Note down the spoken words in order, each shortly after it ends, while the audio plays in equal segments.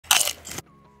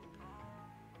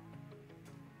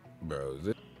Bro,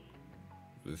 is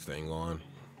this thing on?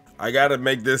 I gotta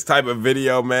make this type of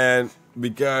video, man,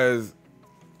 because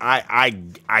I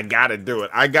gotta do it.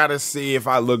 I gotta see if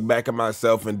I look back at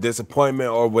myself in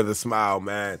disappointment or with a smile,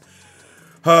 man.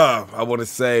 I want to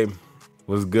say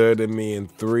what's good in me in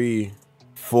 3,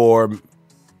 4,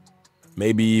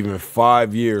 maybe even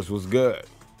 5 years was good.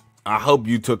 I hope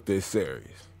you took this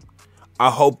serious. I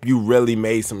hope you really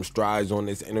made some strides on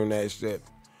this internet shit.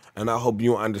 And I hope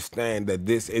you understand that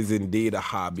this is indeed a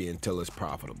hobby until it's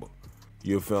profitable.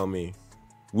 You feel me?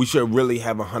 We should really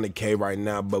have 100K right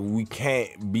now, but we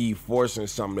can't be forcing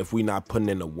something if we not putting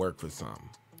in the work for something.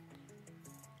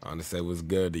 I want to say what's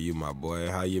good to you, my boy.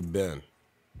 How you been?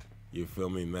 You feel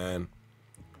me, man?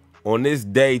 On this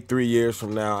day 3 years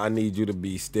from now, I need you to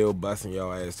be still busting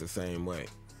your ass the same way.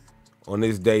 On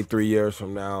this day 3 years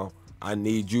from now, I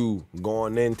need you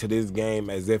going into this game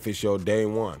as if it's your day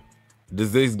one.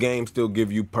 Does this game still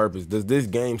give you purpose? Does this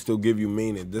game still give you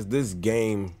meaning? Does this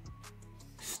game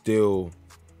still,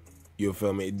 you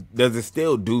feel me? Does it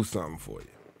still do something for you?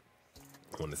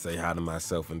 I want to say hi to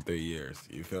myself in 3 years.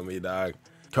 You feel me, dog?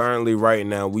 Currently, right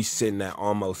now, we sitting at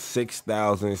almost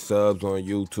 6,000 subs on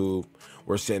YouTube.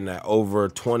 We're sitting at over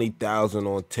 20,000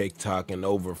 on TikTok and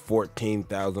over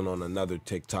 14,000 on another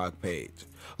TikTok page.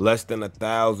 Less than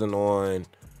 1,000 on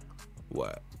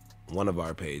what? One of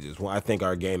our pages. Well, I think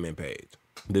our gaming page.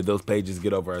 Did those pages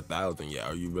get over 1,000? Yeah,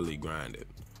 are you really grinding?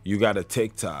 You got a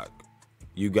TikTok.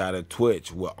 You got a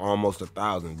Twitch with almost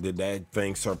 1,000. Did that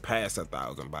thing surpass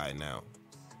 1,000 by now?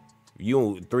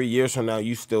 You 3 years from now,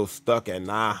 you still stuck at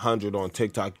 900 on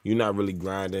TikTok. You're not really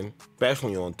grinding,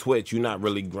 especially on Twitch. You're not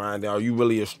really grinding. Are you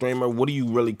really a streamer? What are you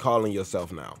really calling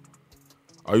yourself now?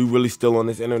 Are you really still on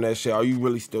this internet shit? Are you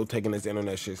really still taking this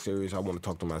internet shit serious? I want to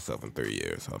talk to myself in 3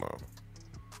 years. Hold on.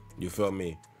 You feel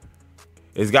me?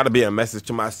 It's got to be a message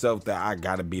to myself that I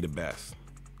got to be the best.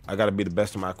 I got to be the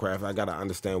best of my craft. I got to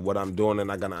understand what I'm doing,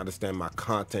 and I got to understand my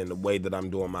content, the way that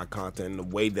I'm doing my content, and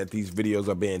the way that these videos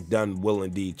are being done will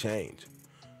indeed change.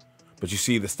 But you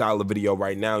see the style of video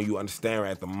right now, you understand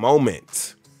at the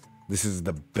moment, this is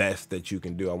the best that you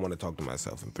can do. I want to talk to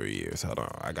myself in 3 years. Hold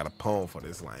on. I got a poem for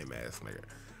this lame ass nigga.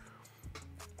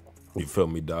 You feel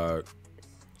me, dog?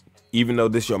 Even though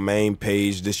this your main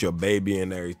page, this your baby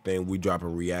and everything, we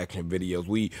dropping reaction videos.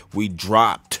 We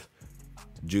dropped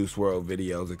juicewrld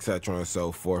videos, etc. and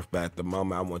so forth. But at the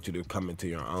moment, I want you to come into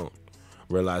your own.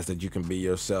 Realize that you can be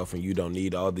yourself and you don't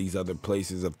need all these other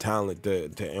places of talent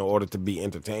in order to be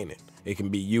entertaining. It can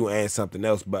be you and something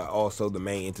else, but also the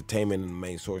main entertainment and the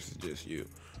main source is just you.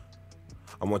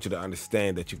 I want you to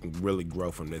understand that you can really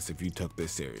grow from this if you took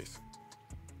this serious.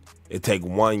 It take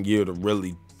 1 year to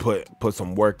really put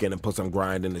some work in and put some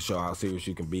grind in to show how serious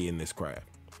you can be in this craft.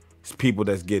 It's people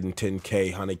that's getting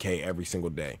 10K, 100K every single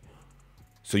day.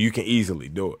 So you can easily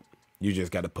do it. You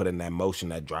just got to put in that motion,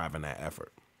 that drive, and that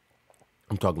effort.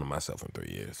 I'm talking to myself in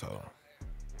 3 years. Hold on.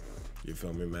 You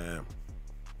feel me, man?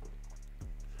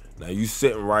 Now you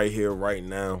sitting right here, right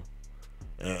now,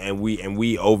 and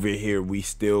we over here, we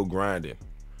still grinding.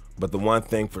 But the one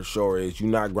thing for sure is you're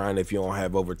not grinding if you don't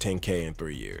have over 10K in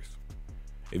 3 years.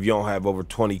 If you don't have over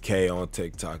 20K on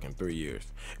TikTok in 3 years.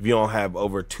 If you don't have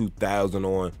over 2,000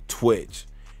 on Twitch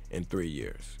in 3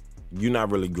 years. You're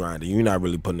not really grinding. You're not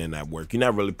really putting in that work. You're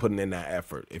not really putting in that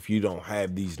effort if you don't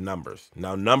have these numbers.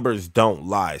 Now, numbers don't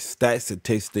lie.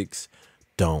 Statistics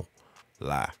don't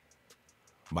lie.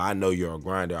 But I know you're a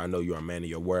grinder. I know you're a man of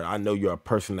your word. I know you're a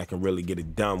person that can really get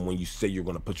it done when you say you're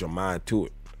going to put your mind to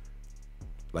it.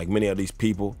 Like many of these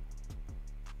people,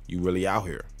 you really out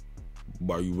here.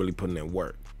 But are you really putting in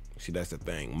work? See, that's the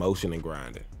thing. Motion and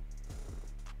grinding.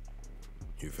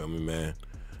 You feel me, man?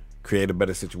 Create a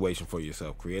better situation for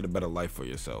yourself. Create a better life for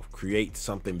yourself. Create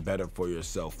something better for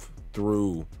yourself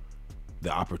through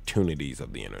the opportunities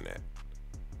of the internet.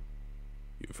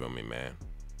 You feel me, man?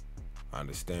 I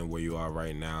understand where you are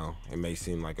right now. It may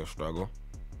seem like a struggle,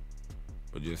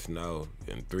 but just know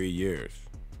in 3 years,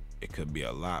 it could be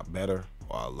a lot better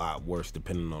or a lot worse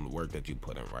depending on the work that you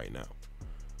put in right now.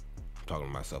 I'm talking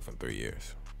to myself in 3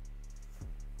 years.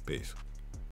 Peace.